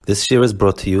This year is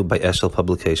brought to you by Eshel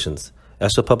Publications.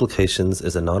 Eshel Publications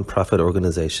is a non-profit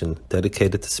organization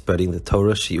dedicated to spreading the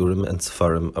Torah, Shiurim, and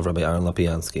Sefarim of Rabbi Aaron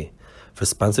Lopiansky. For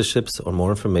sponsorships or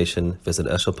more information, visit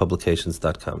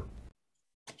eshelpublications.com.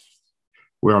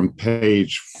 We're on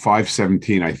page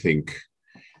 517, I think.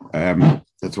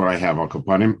 That's what I have, Al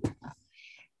Kapanim.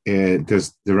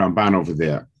 There's the Ramban over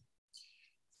there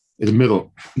in the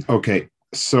middle. Okay,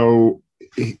 so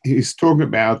he's talking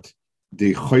about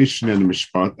the Choshen and the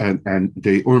Mishpat and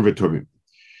the Urim v'Tumim.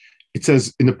 It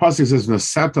says, in the pasuk, it says,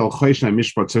 Nasat al Choshen and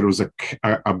Mishpat, so there was a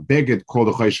beged called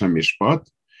the Choshen and Mishpat,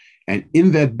 and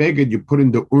in that beged you put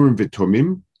in the Urim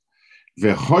v'Tumim,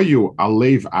 v'choyu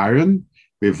alev Aaron,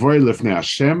 v'voy lefnei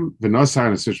Hashem, v'nos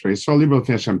Aaron esrish v'Yisrael, libo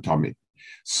lefnei Hashem tamid.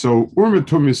 So Urim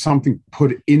v'Tumim is something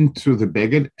put into the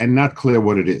beged and not clear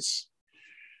what it is.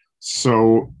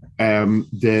 So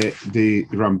the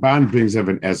Ramban brings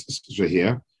evidence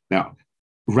here. Now,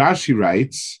 Rashi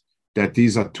writes that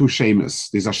these are two shemus.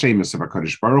 These are shemus of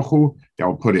HaKadosh Baruch Hu that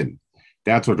were put in.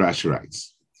 That's what Rashi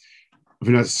writes.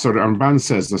 So the Ramban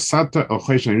says, the Sata el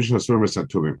Choshen and Mishpat Urim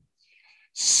v'Tumim.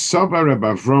 Sava Reb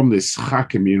Avram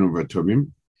l'schakim Urim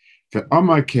v'Tumim,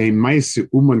 ve'amar kein ma'ase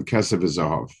uman kesef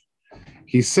v'zahav.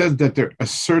 He says that there a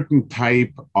certain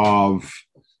type of,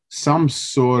 some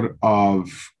sort of,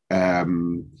 I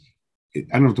don't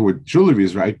know if the word jewelry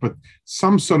is right, but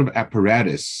some sort of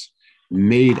apparatus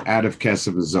made out of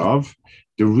kesef v'zahav.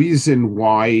 The reason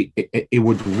why it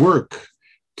would work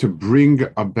to bring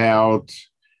about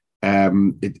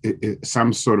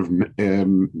some sort of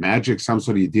magic, some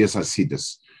sort of ideas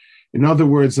hasidus. In other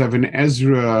words, Even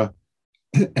Ezra,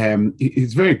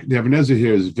 Even Ezra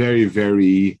here is very,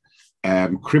 very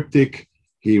cryptic.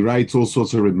 He writes all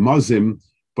sorts of remazim,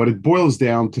 but it boils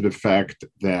down to the fact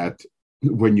that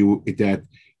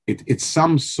it's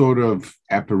some sort of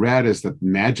apparatus that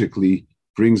magically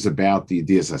brings about the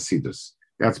ideas hasidus.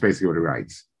 That's basically what he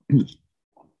writes. He's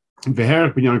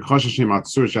wrong.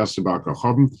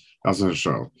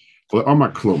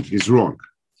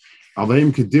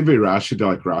 Aleim kedivrei Rashi,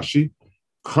 like Rashi,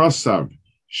 Kosav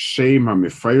Shem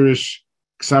HaMefirish,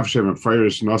 Ksav Shem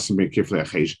HaMefirish Nosim Ben Kiflei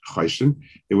Choshen.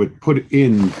 They would put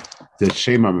in the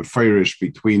Shem HaMefirish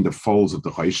between the folds of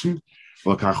the Choshen.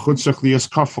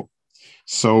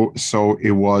 So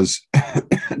it was,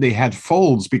 they had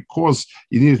folds because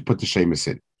you needed to put the shemus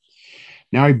in.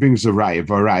 Now he brings a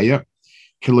raya.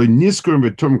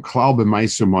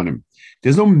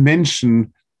 There's no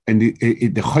mention, and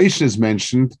the Choshen is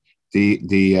mentioned, the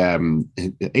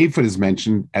ephod is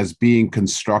mentioned as being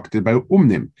constructed by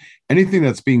umnim. Anything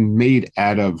that's being made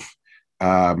out of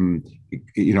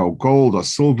gold or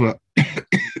silver,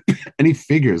 any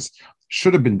figures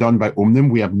should have been done by umnim.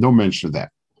 We have no mention of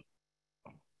that.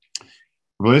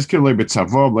 There was no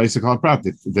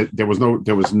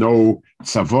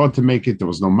tzavah to make it. There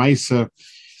was no ma'isa.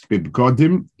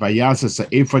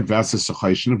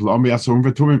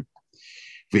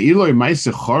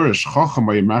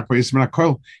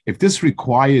 If this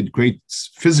required great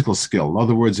physical skill, in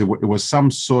other words, it was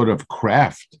some sort of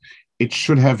craft, it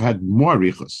should have had more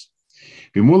arichos.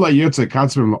 If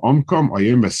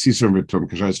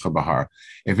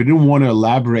it didn't want to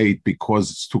elaborate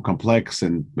because it's too complex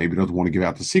and maybe don't want to give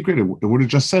out the secret, it would have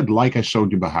just said, like I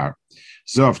showed you Bahar.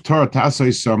 Zov Torah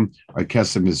Tasoisam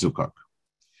Kesem Mizukak.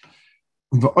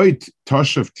 V'oit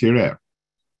Toshav Tireh.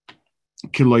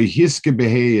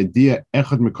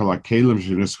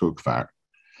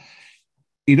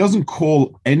 He doesn't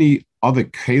call any other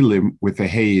kalim with a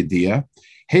hey idea.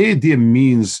 Hey idea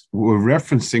means we're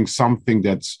referencing something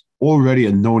that's already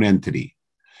a known entity.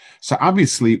 So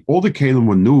obviously, all the kalim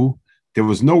were new. There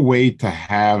was no way to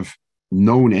have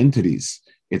known entities.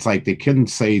 It's like they couldn't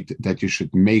say that you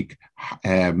should make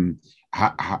ha-me'il.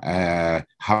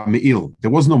 There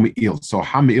was no me'il, so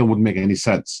ha-me'il wouldn't make any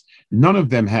sense. None of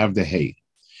them have the hay,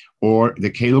 or the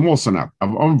kalim also not.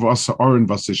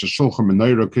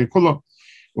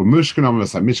 Or Mishkan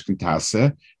was a Mishkan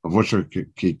Tase, of which is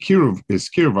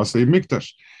Kiruvas the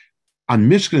Mikdash. On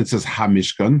Mishkan, it says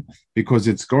Ha-Mishkan, because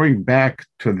it's going back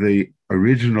to the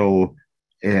original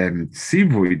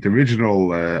Sivui, the original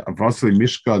Vasili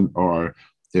Mishkan or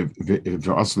the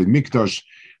Vasili Mikdash,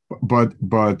 but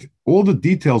all the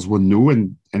details were new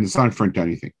and it's not referring to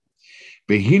anything.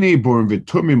 Behine Borim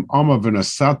V'Tumim Ama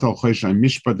V'Nasat Al Choshen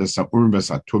Mishpat Esa Urim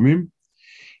V'Satumim.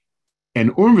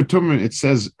 And Urim v'Tumim, it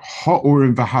says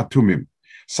Ha-Urim v'Hatumim.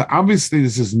 So obviously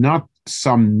this is not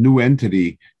some new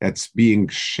entity that's being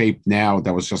shaped now,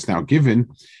 that was just now given.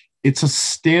 It's a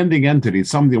standing entity.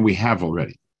 It's something we have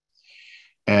already.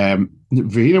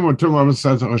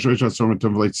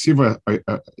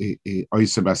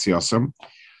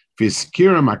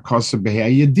 V'skira makosa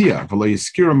b'hei yedia, v'lo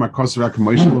yiskira makosa rak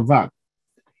Moshe levad.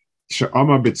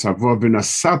 She'ama b'tzavo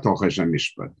v'nasat al chosh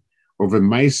hamishpat, or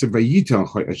v'maisa v'yitel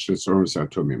chosh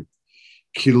hatumim.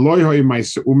 Ki lo hoy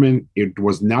maisa umen, it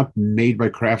was not made by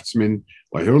craftsmen.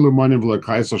 Lahirlumanim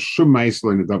v'lakaisa shum maisa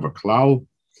l'nedav klal.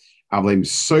 Avleim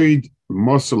soid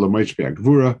mosa l'moish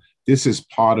be'agvura. This is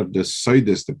part of the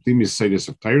soidus, the primis soidus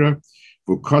of Torah.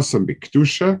 V'kosam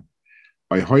b'kedusha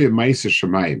by hoy maisa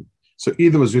shemayim. So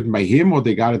either it was written by him or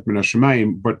they got it min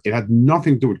hashemayim, but it had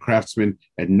nothing to do with craftsmen,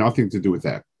 had nothing to do with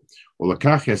that.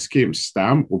 Ulakach yaskim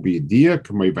stam ubiyadia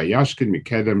k'may vayashkin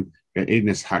mikedem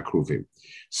ve'ednes hakruvim.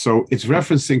 So it's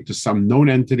referencing to some known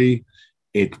entity.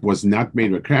 It was not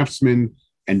made by craftsmen,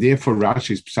 and therefore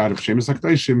Rashi's Psad of Shemus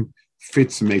HaKadoshim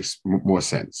fits and makes more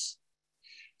sense.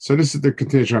 So this is the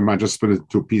continuation. I just split it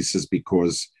two pieces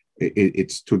because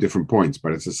it's two different points,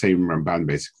 but it's the same Ramban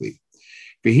basically.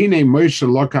 So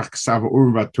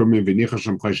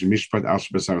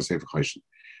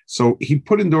he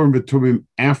put in the Urim V'Tumim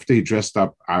after he dressed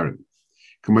up Aaron.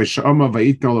 So what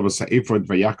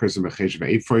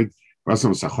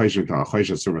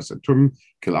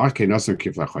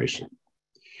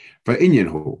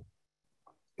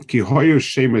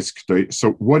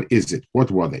is it?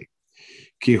 What were they?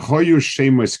 Ki hoyu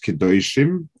shemes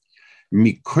kedoshim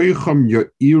mikoycham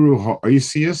yoiru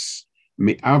ha'oisius.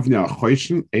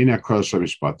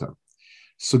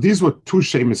 So these were two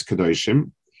Shemus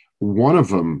Kedoshim. One of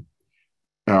them,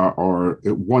 or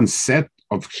one set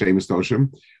of Shemus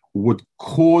Kedoshim, would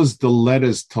cause the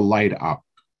letters to light up.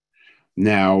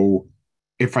 Now,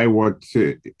 if I were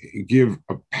to give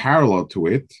a parallel to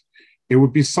it, it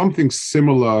would be something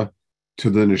similar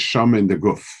to the Neshama and the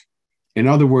Guf. In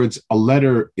other words, a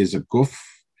letter is a Guf.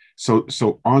 So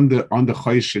on the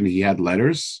Choshen, he had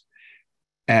letters.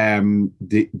 The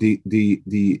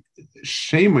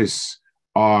shemus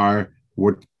are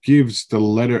what gives the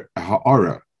letter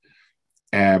HaTorah.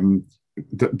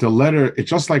 The letter, it's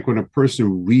just like when a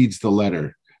person reads the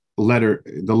letter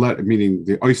meaning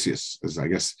the oisius, as I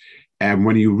guess. And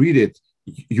when you read it,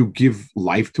 you give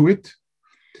life to it.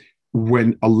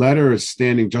 When a letter is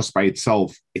standing just by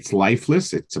itself, it's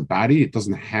lifeless. It's a body. It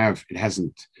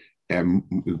hasn't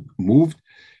moved.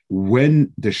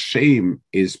 When the shame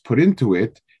is put into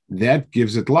it, that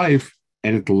gives it life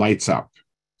and it lights up.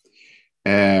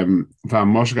 So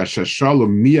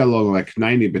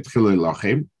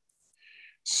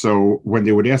when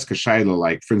they would ask a shayla,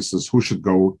 like for instance, who should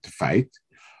go to fight?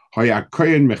 The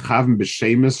kohen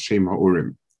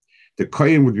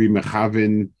would be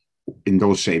mechavin in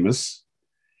those shemus.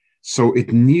 So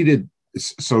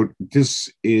this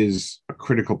is a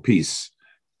critical piece.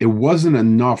 It wasn't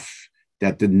enough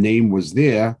that the name was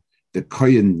there, the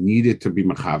kohen needed to be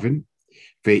mechavin.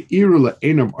 Ve'iru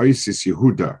le'en of Isis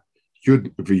Yehuda,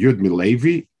 Yud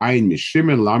Milevi, Ayin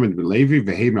Mishimon, Lamed Milevi,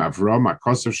 Vehem Avram,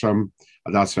 Akosov Sham,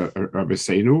 Adas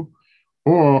Rabbeinu,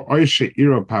 or Oishe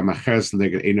Iro Pamaches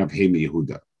Leged Ein of Hemi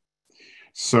Yehuda.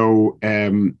 So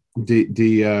there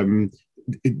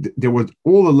was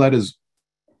all the letters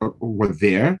were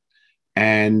there,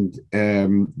 and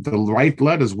the right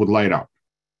letters would light up.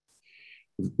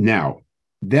 Now,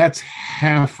 that's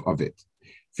half of it.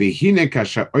 We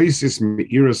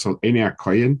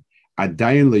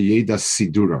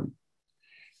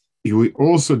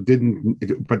also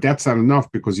didn't, but that's not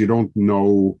enough because you don't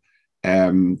know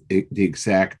the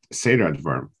exact Seder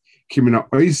Advarim. Kimina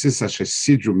oisis asher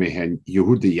sidru mehen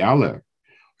Yehuda Yale,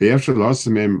 ve'efshel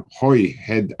losemem hoi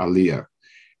head aliyah,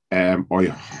 or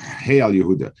hey al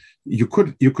Yehuda. You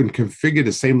can configure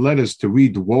the same letters to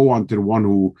read woe unto the one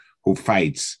who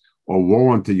fights, or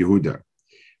woe unto Yehuda.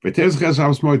 But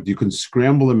you can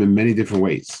scramble them in many different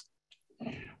ways.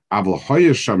 Aval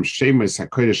hoyasham shemes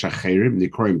hakodesh acherim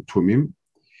nikroim tumim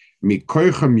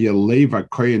mikoychem yelev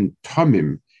hakoyin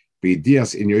tumim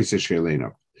b'dias in yosef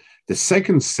shelena. The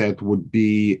second set would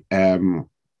be a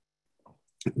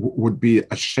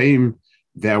shame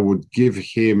that would give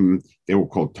him. They were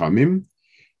called tumim.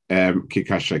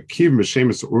 Kikasha kiv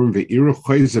meshemes urim ve'iru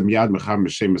choyzem yad mecham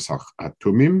meshemes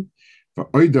hatumim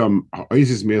ve'oidam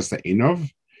ha'oizis me'asta enov.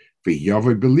 So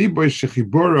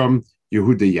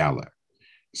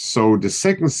the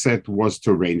second set was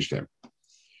to arrange them.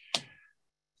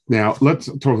 Now let's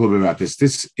talk a little bit about this.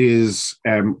 This is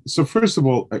so. First of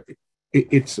all,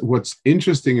 it's what's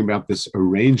interesting about this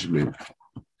arrangement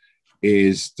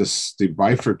is the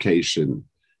bifurcation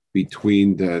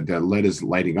between the letters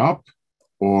lighting up,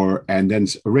 and then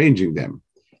arranging them.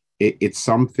 It's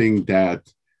something that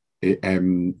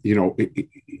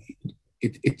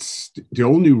it's the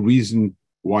only reason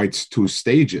why it's two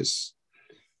stages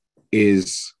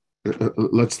is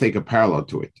let's take a parallel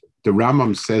to it. The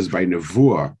Rambam says by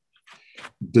Nevuah,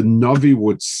 the Navi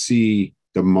would see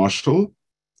the mashal,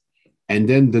 and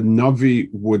then the Navi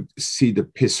would see the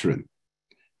Pisrin.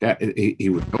 That he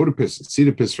would go to Pisrin, see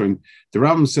the Pisrin. The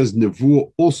Rambam says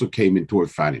Nevuah also came into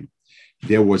Orfanim.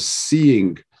 There was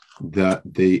seeing the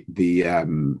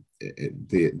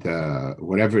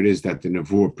whatever it is that the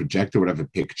Nevuah projected, whatever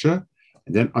picture,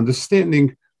 and then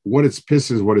understanding what its piss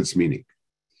is, what its meaning.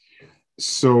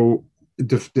 So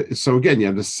again, you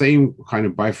have the same kind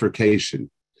of bifurcation.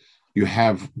 You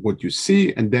have what you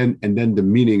see, and then the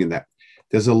meaning in that.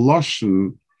 There's a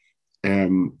lashon. I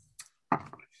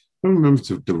don't remember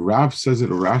if the Rav says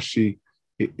it or Rashi.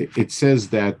 It says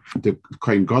that the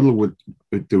Kohen Gadol would,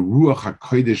 the Ruach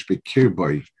HaKodesh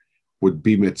B'Kirbai would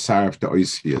be Metzaref the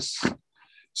Oisius.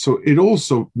 So it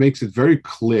also makes it very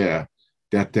clear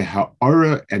that the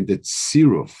Ha'ara and the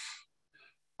Tziruf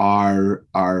are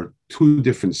two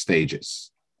different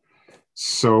stages.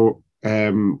 So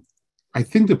I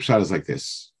think the pshat is like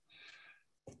this.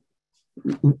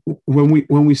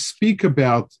 When we speak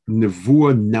about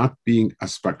Nevuah not being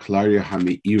Aspaklaria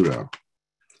Hami'ira,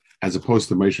 as opposed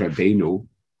to Moshe Rabbeinu,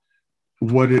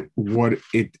 what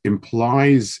it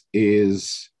implies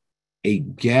is a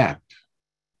gap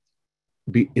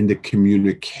in the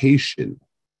communication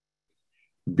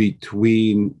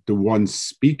between the one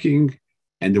speaking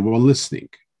and the one listening.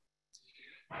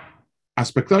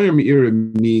 Aspaklaria Hami'ira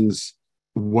means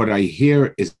what I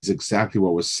hear is exactly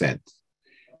what was said.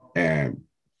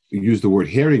 Use the word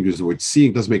hearing, use the word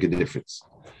seeing, doesn't make a difference.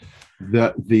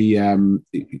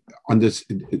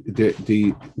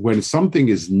 When something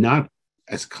is not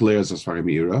as clear as Aspaklaria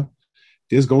Hami'ira,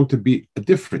 there's going to be a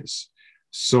difference.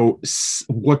 So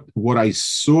what I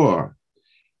saw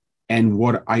and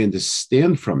what I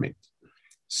understand from it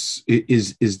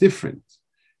is different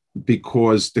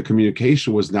because the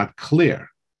communication was not clear.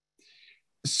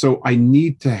 So I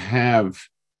need to have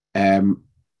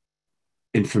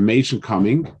information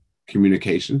coming,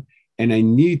 communication, and I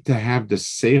need to have the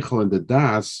seichel and the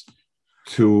das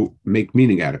to make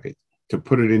meaning out of it, to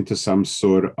put it into some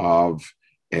sort of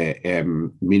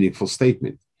meaningful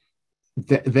statement.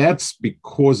 That's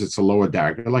because it's a lower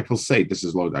dagger. Like he'll say, this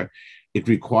is lower dagger. It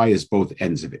requires both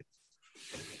ends of it.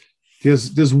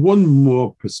 There's one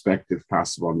more perspective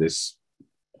possible on this.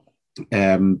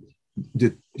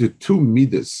 The two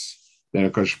midas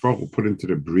that HaKadosh Baruch Hu put into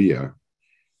the Bria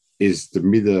is the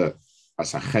midah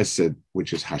as a chesed,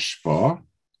 which is hashpah.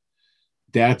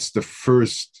 That's the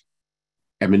first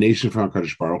emanation from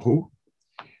HaKadosh Baruch Hu.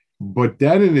 But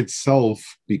that in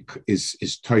itself is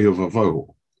tohu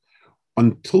vavohu.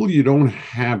 Until you don't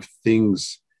have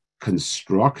things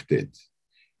constructed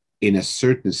in a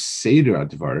certain seder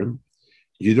advarim,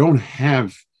 you don't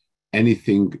have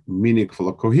anything meaningful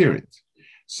or coherent.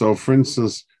 So, for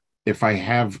instance, if I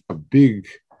have a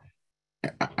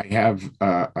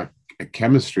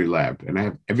chemistry lab, and I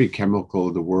have every chemical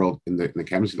in the world in the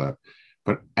chemistry lab,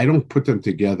 but I don't put them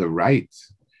together right,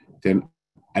 then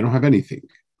I don't have anything.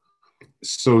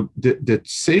 So the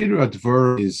Seder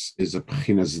Advar is a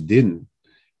Pchinas Din,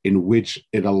 in which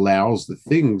it allows the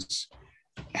things,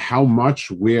 how much,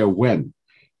 where, when.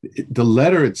 The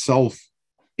letter itself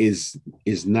is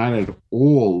not at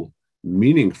all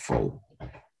meaningful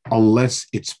unless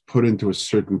it's put into a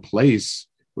certain place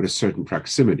with a certain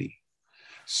proximity.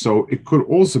 So it could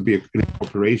also be an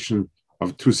incorporation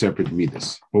of two separate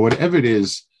midas. But whatever it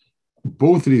is,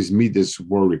 both of these midas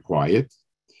were required.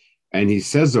 And he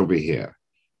says over here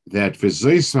that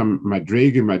v'zoisam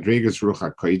madregas ruach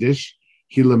hakodesh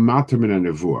hilamater min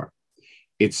hanevuah.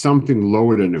 It's something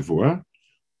lower than nevuah,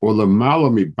 or lamala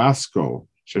mibasko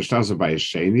sheshtaza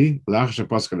bayesheni lach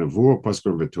shepaska nevuah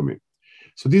paska v'tumim.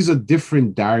 So these are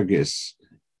different dargis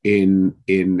in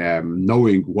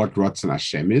knowing what Ratzon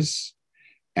Hashem is,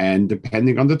 and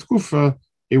depending on the tkufa,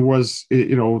 it was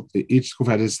each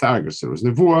tkufa had its dargis. There was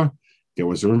nevuah, there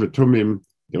was urim v'tumim,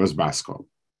 there was basko.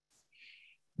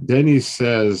 Then he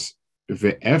says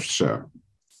ve'efsha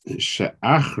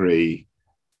she'achrei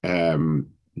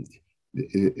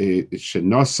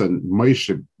she'nosan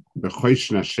Moshe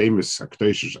b'choishin Hashem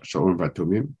v'saktoish shalom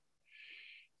v'tumim.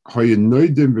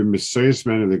 Hoyenoidim b'misoyis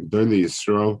men l'gdolei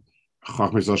Yisrael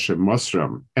chachmizal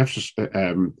she'mosram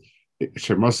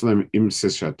she'mosram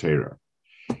imsis HaTorah.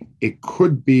 It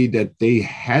could be that they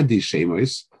had these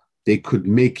shemos, they could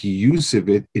make use of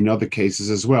it in other cases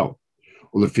as well.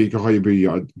 Ulefika hoy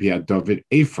b'yad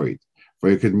ephod,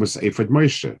 v'yekid mus ephod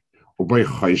Moshe, u'boy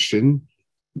choishin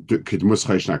kid mus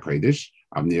choishin hakodesh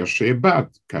avnei she'ebad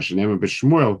kashenema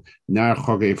b'shmuel nar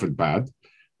chog ephod bad.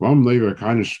 Why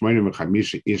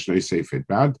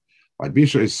Like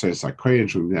Bisha says, I koyin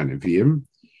shum nevim.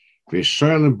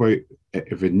 V'shoylim boy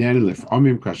v'nen lef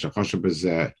amim kasha chasha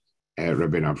b'zeh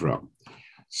Rabbeinu Avraham.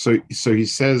 So he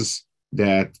says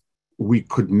that we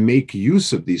could make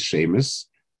use of these shemus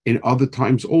in other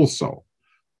times also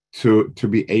to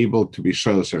be able to be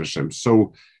Shalosh Hashem.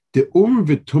 So the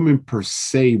V'tumim per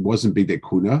se wasn't B'dei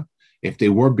Kuna. If they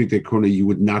were B'dei Kuna, you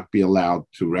would not be allowed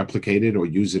to replicate it or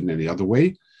use it in any other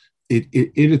way. It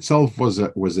itself was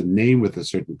a name with a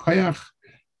certain koyach,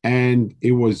 and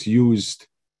it was used,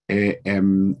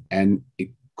 and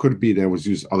it could be that it was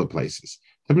used other places.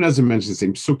 Ibn Ezra mentions the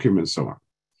same sukkim and so on.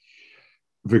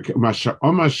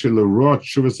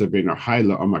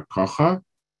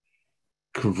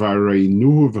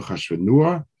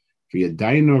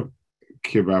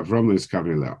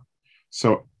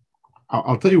 So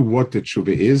I'll tell you what the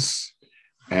tshuva is,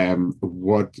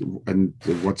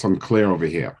 what's unclear over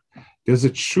here. There's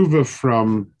a tshuva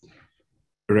from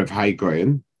Rav Hai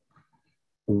Goyen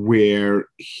where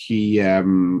he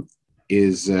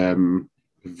is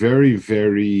very,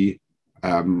 very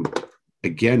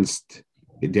against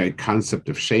the concept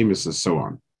of shemus and so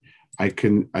on. I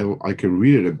can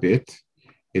read it a bit.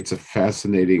 It's a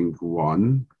fascinating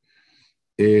one.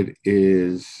 It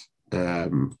is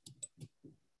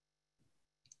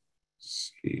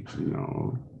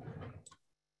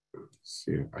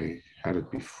see, I had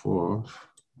it before.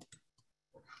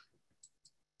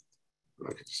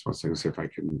 Like, just one second, see if I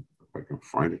can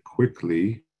find it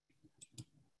quickly.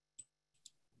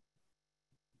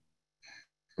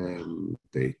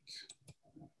 Date.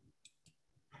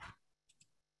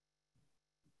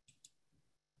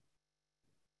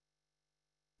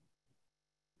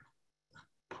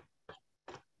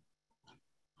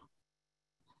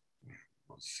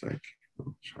 One sec.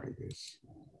 I'll try this.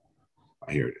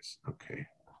 Here it is. Okay.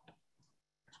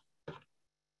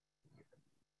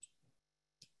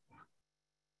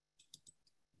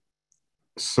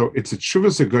 So it's a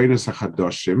Tshuvas Agoynes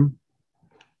HaChadoshim.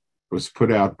 It was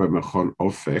put out by Mechon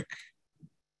Ofek,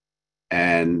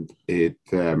 and it's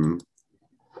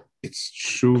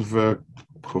Tshuva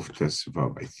Kuf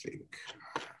Tetzaveh, I think.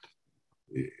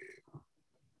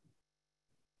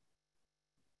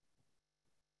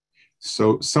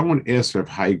 So someone asked Rav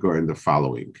Haiger in the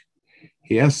following.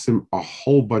 He asked him a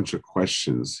whole bunch of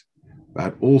questions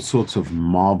about all sorts of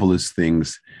marvelous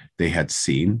things they had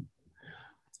seen,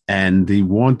 and they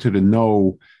wanted to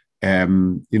know,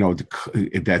 that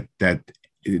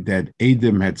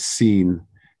Adam had seen,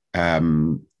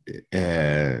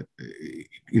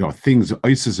 things,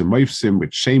 Isis and Moifsim,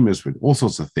 with Shemus, with all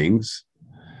sorts of things,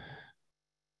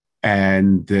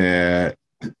 and Rav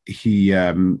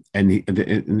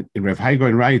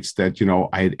Haigoin writes that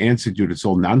I had answered you, it's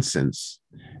all nonsense,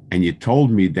 and you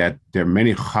told me that there are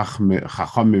many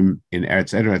chachamim in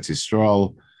Eretz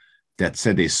Yisrael that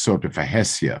said they sort of a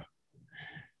hesia.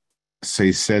 So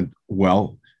he said,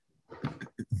 well,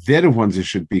 they're the ones that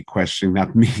should be questioning,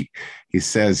 not me. He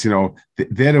says, they're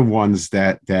the ones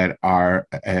that are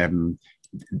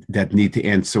that need to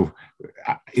answer.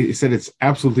 He said it's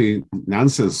absolutely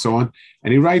nonsense, so on.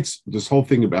 And he writes this whole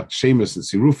thing about Shemus and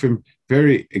Sirufim,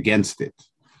 very against it.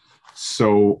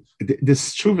 So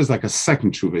this tshuva is like a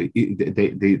second tshuva.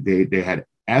 They had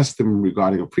asked him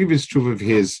regarding a previous tshuva of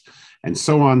his, and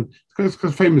so on. It's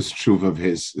a famous tshuva of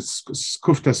his. It's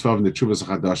Kuf Tetzaveh in the Tshuvas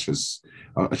HaChadoshes,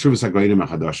 Tshuvas HaGoyim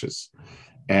HaChadoshes.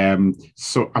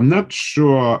 So I'm not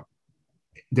sure.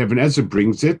 Ibn Ezra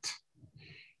brings it,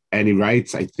 and he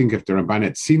writes, I think if the Ramban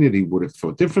had seen it, he would have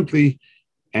thought differently.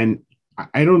 And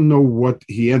I don't know what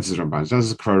he answers Ramban.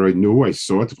 I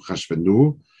saw it.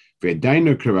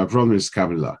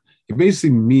 It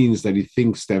basically means that he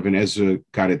thinks that Ibn Ezra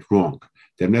got it wrong.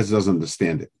 That Ibn Ezra doesn't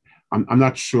understand it. I'm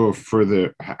not sure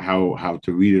further how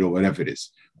to read it or whatever it is,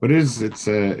 but it's a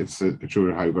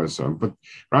true how you go on. But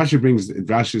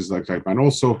Rashi is like and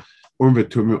also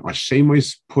Hashem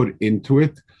is put into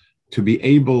it to be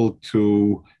able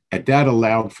to, at that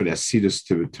allowed for the Asidus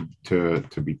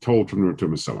to be told from the Tumah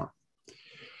and so on.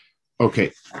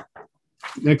 Okay,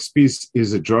 next piece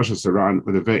is a Joshua Saran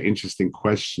with a very interesting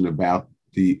question about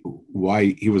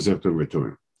why he was after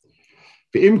Tumah.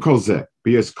 V'im kol zeh,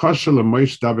 b'yes kosher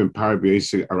l'moish davim par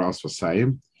b'yesi aras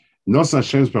v'sayim, nos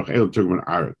Hashem's brach el turgman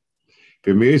Aaron.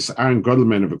 V'meis Aaron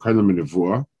godelman of a kodelman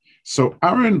nevua. So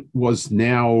Aaron was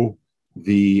now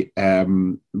the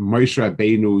Moshe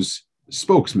Rabbeinu's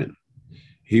spokesman.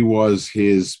 He was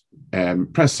his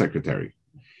press secretary,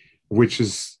 which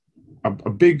is a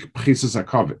big pchisus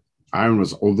hakavod. Aaron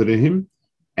was older than him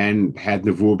and had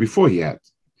nevua before he had.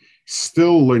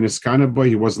 Still, lo niskana boy,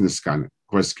 he wasn't niskana.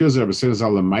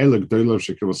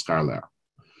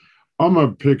 I'm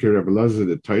a picker of Elazar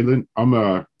the Thailand. I'm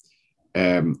a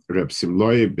Reb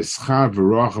Simloi Beschar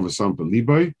V'Roach of Asam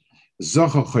Liboy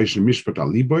Zacha Choshen Mishpat Al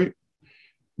Liboy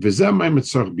V'Zeh Ma'im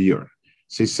Etzach Biur.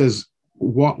 So he says,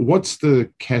 what's the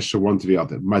kesher one to the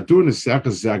other? Madun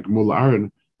Esechas Zag Mul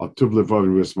Aaron Al Tuv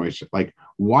Levav Rus Moshe. Like,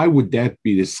 why would that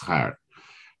be the schar?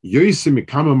 Yosim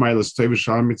Mikama Mailas Tov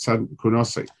Shalom Mitzad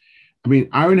Kunasei. I mean,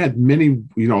 Aaron had many,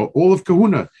 all of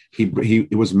Kahuna. He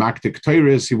was Maktik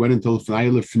Teiris. He went into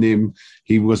Lefnim.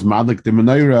 He was Malik the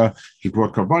Menorah. He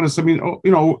brought Karbanis. I mean,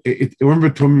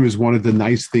 remember Tumim is one of the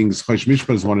nice things. Chosh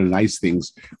Mishpat is one of the nice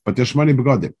things. But the Shmani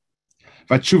Begodim.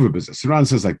 Vatshuva business. Saran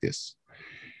says like this.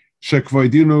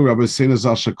 Shekvoidinu Rabbi Sena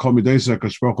Zal Shekol Midoisa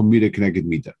Kashbachu Mida Keneged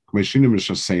Mida. Kmeshinim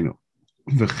Rishasenu.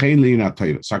 V'chein Leina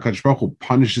Torah. So Kashbachu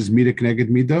punishes Mida Keneged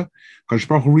Mida.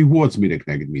 Kashbachu rewards Mida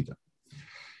Keneged Mida.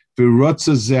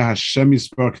 V'rotza Zeh Hashem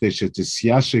Yispark Deshe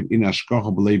Tisyashiv in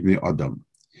Ashkocha B'leibni Adam.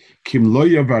 Kim Lo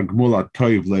Yavar Gmul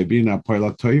HaToiv Leibin HaPoil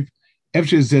HaToiv.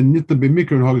 Efshe Zeh Nitla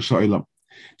B'mikra N'Hogish HaOlam.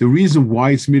 The reason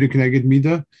why it's Mida Keneged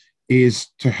Mida is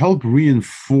to help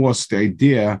reinforce the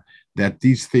idea that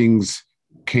these things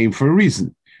came for a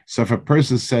reason. So if a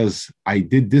person says, I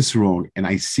did this wrong, and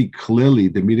I see clearly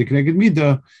the Mida Keneged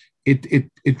Mida,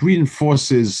 it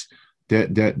reinforces the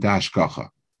Hashkacha.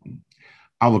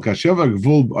 But so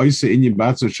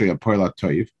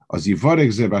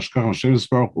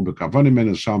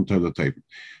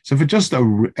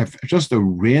if just a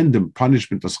random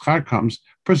punishment as schar comes,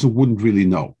 a person wouldn't really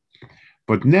know.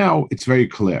 But now it's very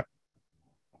clear.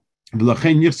 And that's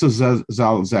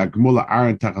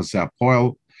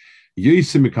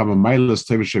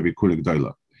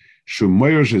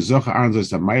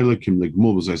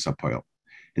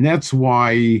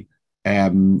why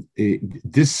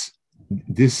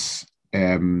this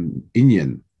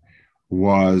inyan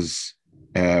was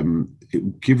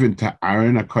given to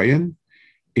Aaron HaKohen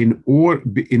in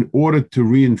order to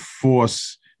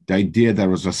reinforce the idea that it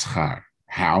was a schar.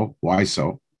 How? Why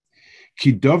so?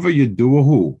 Ki dava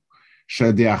yeduahu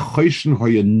shadei achoshen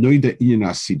hoya noida inyan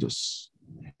asidus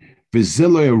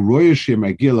v'zelo yeroya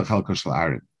sheyemagil lechalka shel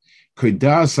Aaron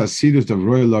koidas asidus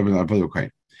davroya lovin avodah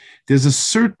kohen. There's a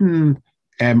certain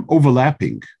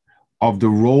overlapping of the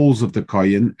roles of the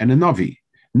Kohen and a Navi.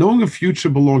 Knowing a future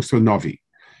belongs to a Navi.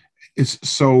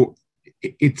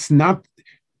 It's not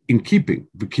in keeping.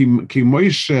 So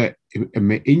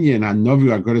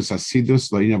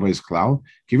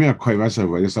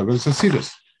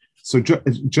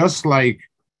just like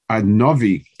a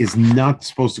Navi is not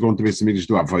supposed to go into Beis Hamikdash to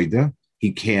do Avodah,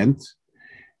 he can't.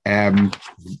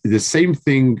 The same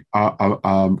thing,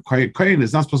 Kohen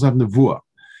is not supposed to have Nevuah.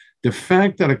 The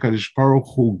fact that HaKadosh Baruch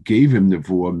Hu gave him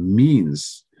Nevuah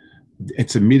means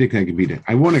it's a Mida Keneged Mida.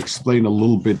 I want to explain a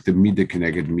little bit the Mida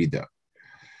Keneged Mida.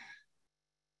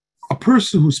 A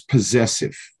person who's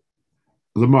possessive,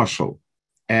 L'mashal,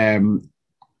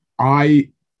 I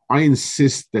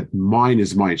insist that mine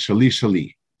is mine, shali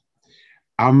shali.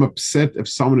 I'm upset if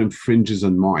someone infringes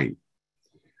on mine.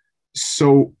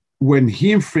 So when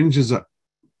he infringes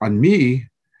on me,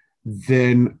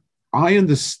 then I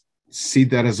see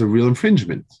that as a real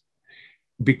infringement,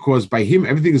 because by him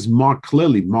everything is marked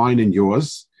clearly, mine and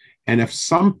yours. And if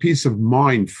some piece of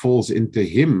mine falls into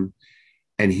him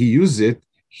and he uses it,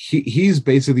 he's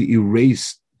basically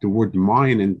erased the word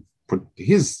mine and put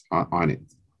his on it.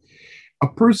 A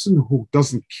person who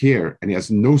doesn't care and he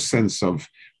has no sense of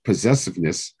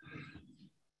possessiveness,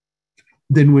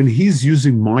 then when he's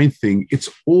using mine thing, it's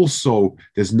also,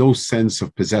 there's no sense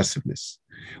of possessiveness.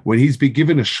 When he's been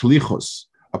given a shlichus,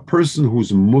 a person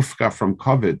who's mufka from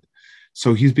COVID,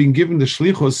 so he's been given the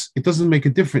shlichus, it doesn't make a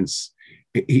difference.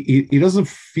 He doesn't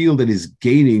feel that he's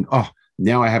gaining,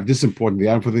 now I have this important,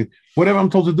 whatever I'm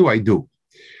told to do, I do.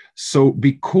 So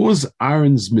because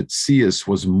Aaron's mitzias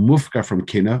was mufka from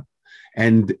Kina,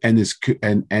 and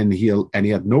he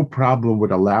had no problem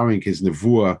with allowing his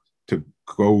nevuah to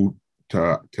go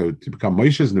to become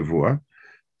Moshe's nevuah.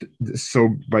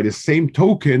 So by the same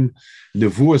token,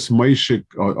 nevuah's Moshe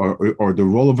or the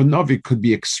role of a Navi could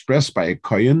be expressed by a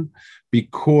Kohen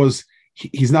because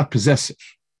he's not possessive.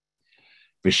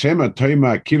 Maybe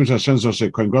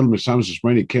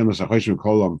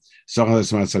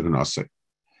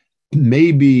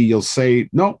you'll say,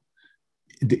 no,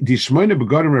 the Shmoyne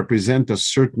Begodim represent a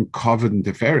certain covenant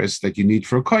teferes that you need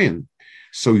for a Kohen.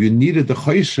 So you needed the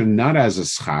Choshen not as a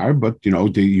schar, but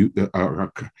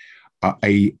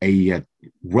a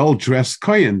well-dressed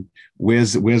Kohen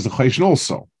wears the Choshen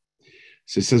also.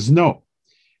 So he says, no.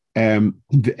 It's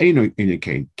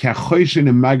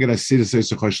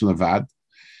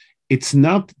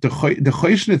not, the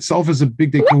Choshen itself is a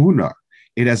big kahuna.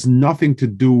 It has nothing to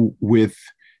do with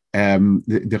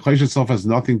The Chodesh itself has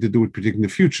nothing to do with predicting the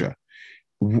future.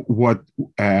 What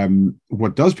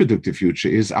does predict the future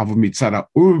is Avo Mitzara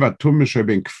Urim Vatumim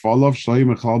Sheben Kfalov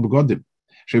Shloim Echal Begodim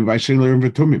Sheben Vaishin Urim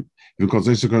Vatumim. Because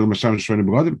this is going to Masham Shvene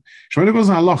Begodim. Shvene goes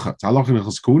on halacha. It's halacha in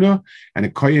Cheskuna, and a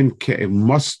kohen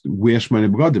must wear Shvene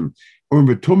Begodim. Urim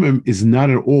Vatumim is not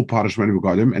at all part of Shvene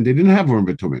Begodim, and they didn't have Urim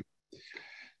Vatumim.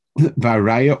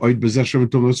 Varaya oid bezesher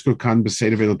v'tumim kan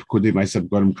b'seder v'el pekudi ma'aseh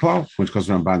begodim klal, which goes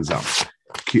around Banzal.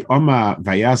 Ki oma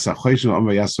vayasa choishin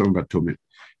oma vayasa Urim Vatumim.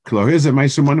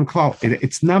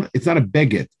 It's not a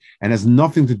beged and has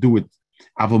nothing to do with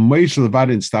Aval Moshe Levad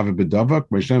in Tetzaveh Bedavak,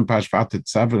 Moshe Pash Vat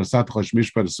Tetzaveh Asat Chosh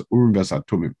Mishpat Urim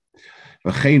V'Satumim.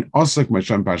 V'chein Osek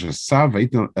Moshe Pash Sav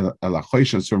V'Itin El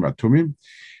Achosh and Urim V'Atumim.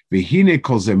 V'Hine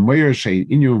Kol Ze Moyer Shein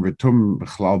Inyum V'Atumim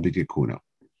V'Chlal B'Tikuna.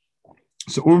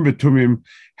 So Urim V'Atumim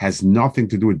has nothing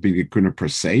to do with B'Tikuna per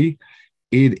se.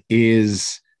 It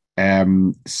is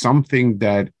something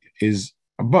that is.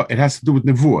 But it has to do with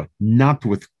Nevuah, not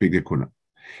with Bigdekuna.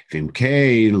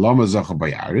 Vimkei Lama Zacha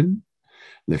Bayarin,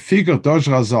 the figure Dosh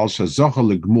Razal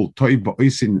Shazacha Legmul Toy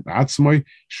Ba'oisin Atzmoy,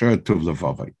 Sher Tuv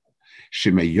Levavai.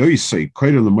 Shemay Yoisei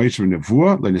Koyre Lemoish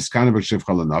Nevuah, Leniskana B'Shev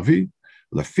Chalanavi,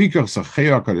 the figure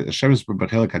Sachea Hashemis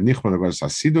B'Bechel Kadnich B'Lagas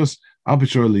Hasidus,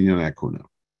 Albishor Linyan Akuna.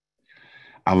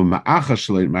 Ava Ma'acha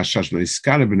Shalei Mashash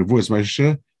Leniskana B'Nevuah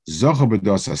Smasha, Zacha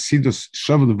B'Dos Hasidus,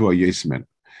 Shav Nevuah Yesmen.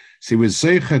 So he was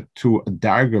zeicha to a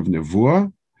darg of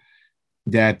nevuah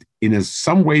that in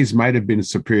some ways might have been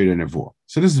superior to nevuah.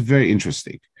 So this is very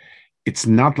interesting. It's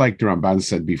not like the Ramban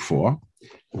said before,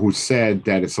 who said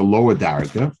that it's a lower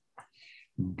darga,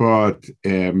 but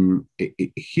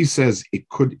he says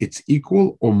it's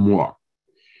equal or more.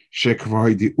 Says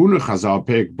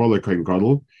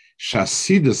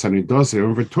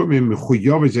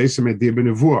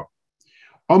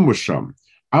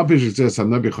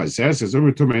Nabi Chazer says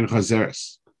Urim and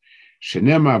Chazeres.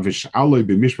 Shenema v'shaloi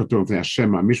b'mishpatum v'nei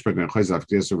Hashem mishpat and Chazer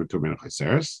after Urim and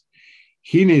Chazeres.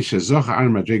 Hine shezocha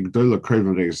an madreg gdola kurv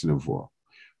and reges nevuah.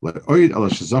 Le'oid ala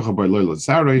shezocha by loy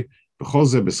l'tzarei b'chol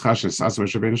ze b'schash and sas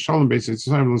v'shabein shalom b'etzim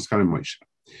tzayim l'skanim Moshe.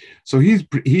 So he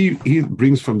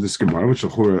brings from this Gemara, which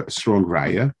is a strong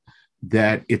raya,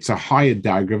 that it's a higher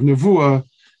dag of nevuah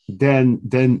than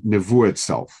nevuah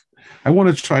itself. I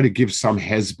want to try to give some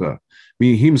hezbah.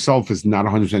 He himself is not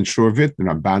 100% sure of it. The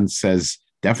Ramban says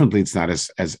definitely it's not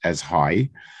as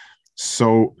high.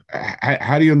 So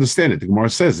how do you understand it? The Gemara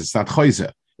says it's not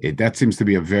chayza. That seems to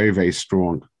be a very, very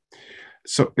strong.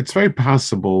 So it's very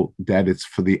possible that it's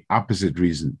for the opposite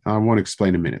reason. I want to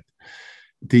explain in a minute.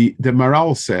 The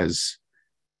Maral says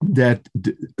that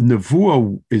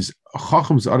nevuah is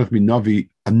chacham's arach minavi.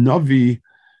 A navi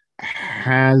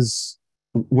has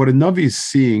what a navi is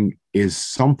seeing is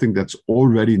something that's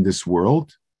already in this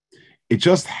world. It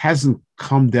just hasn't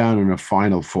come down in a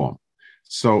final form.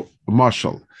 So,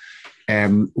 Marshall,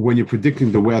 when you're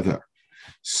predicting the weather,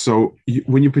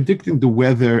 when you're predicting the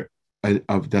weather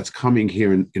that's coming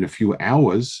here in a few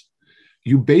hours,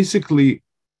 you basically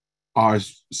are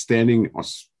standing or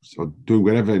doing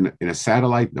whatever in a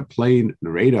satellite, in a plane, in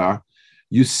a radar.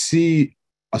 You see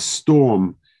a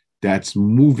storm that's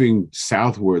moving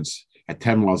southwards at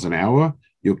 10 miles an hour.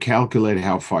 You calculate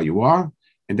how far you are,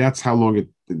 and that's how long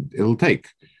it'll take.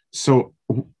 So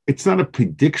it's not a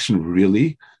prediction,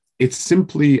 really. It's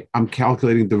simply I'm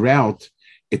calculating the route.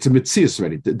 It's a mitzias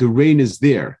already. The rain is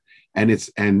there, and it's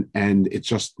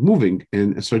just moving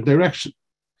in a certain direction.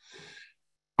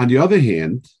 On the other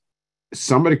hand,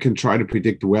 somebody can try to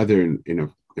predict the weather in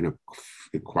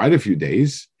quite a few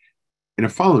days in a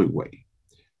following way.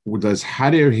 There's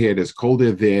hot air here, there's cold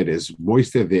air there, there's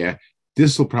moist air there.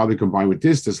 This will probably combine with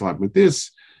this will happen with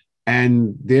this,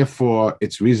 and therefore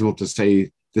it's reasonable to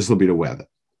say this will be the weather.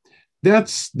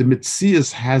 That's the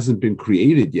Metzias hasn't been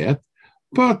created yet,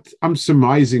 but I'm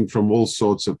surmising from all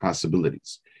sorts of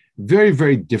possibilities. Very,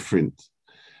 very different.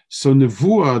 So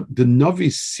Nevuah, the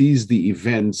Navi sees the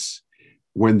events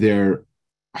when they're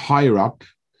higher up,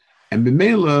 and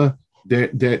B'meila,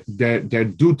 they're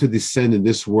due to descend in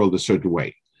this world a certain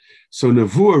way. So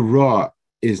Nevuah Ra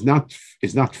is not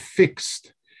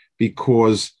fixed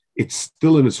because it's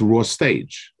still in its raw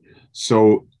stage.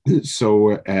 So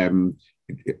HaKadosh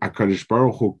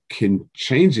Baruch Hu can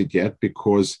change it yet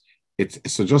because it's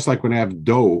so just like when I have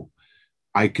dough,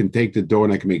 I can take the dough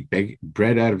and I can make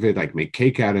bread out of it, I can make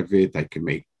cake out of it, I can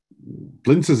make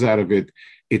blintzes out of it.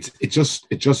 It's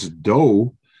just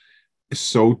dough.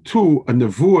 So too, a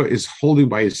nevuah is holding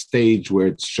by a stage where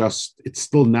it's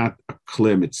still not a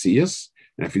kli mitzias.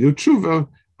 And if you do tshuva,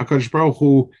 HaKadosh Baruch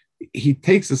Hu, he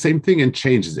takes the same thing and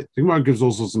changes it. The Gemara gives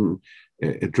also some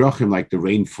drachim like the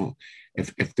rainfall.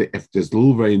 if there's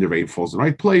little rain, the rain falls in the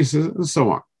right places, and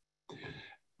so on.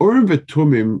 Urim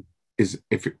v'tumim is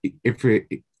if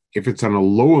it's on a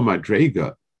lower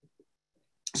madrega.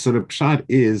 So the pshat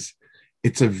is,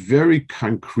 it's a very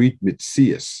concrete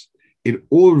mitzias. It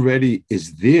already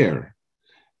is there,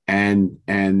 and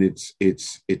it's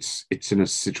in a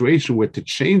situation where to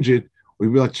change it, we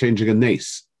be like changing a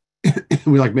nace.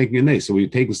 We like making a nace. So we're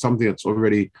taking something that's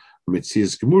already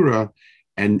mitzias gemura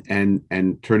and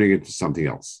turning it into something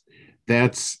else.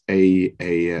 That's a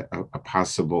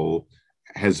possible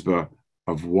hezbah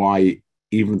of why,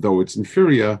 even though it's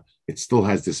inferior, it still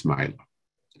has this mila.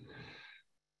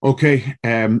 Okay,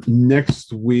 next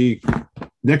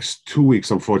 2 weeks,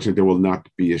 unfortunately, there will not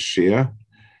be a share.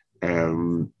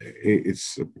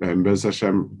 It's Bez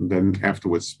Hashem, then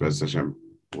afterwards, Bez Hashem,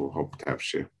 we'll hope to have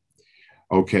share.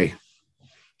 Okay.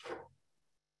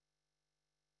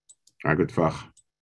 Good Fach.